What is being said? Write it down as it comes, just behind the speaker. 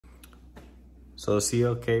So the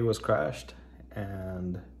CLK was crashed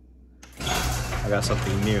and I got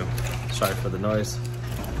something new. Sorry for the noise.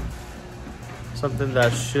 Something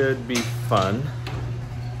that should be fun.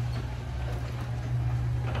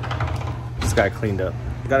 This guy cleaned up.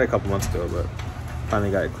 Got it a couple months ago, but finally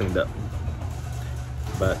got it cleaned up.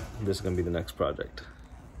 But this is gonna be the next project.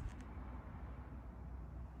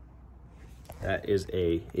 That is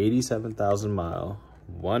a 87,000 mile,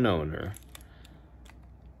 one owner.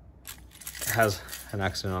 Has an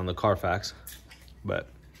accident on the Carfax, but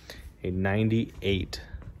a 98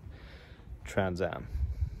 Trans Am.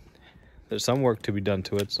 There's some work to be done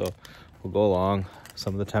to it, so we'll go along.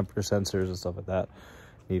 Some of the temperature sensors and stuff like that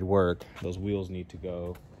need work. Those wheels need to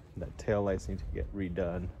go. That tail lights need to get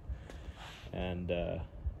redone. And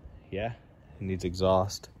yeah, it needs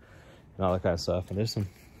exhaust and all that kind of stuff. And there's some,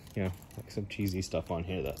 you know, like some cheesy stuff on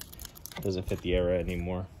here that doesn't fit the era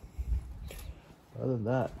anymore. Other than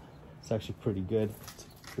that, it's actually pretty good. It's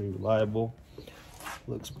pretty reliable.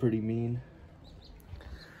 Looks pretty mean.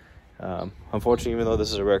 Unfortunately, even though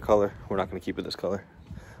this is a rare color, we're not going to keep it this color.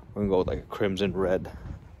 We're going to go with like a crimson red.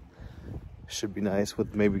 Should be nice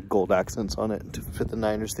with maybe gold accents on it to fit the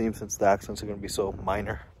Niners theme, since the accents are going to be so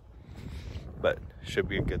minor. But should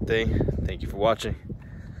be a good thing. Thank you for watching.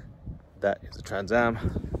 That is a Trans Am.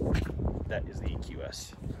 That is the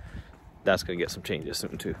EQS. That's going to get some changes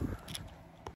soon too.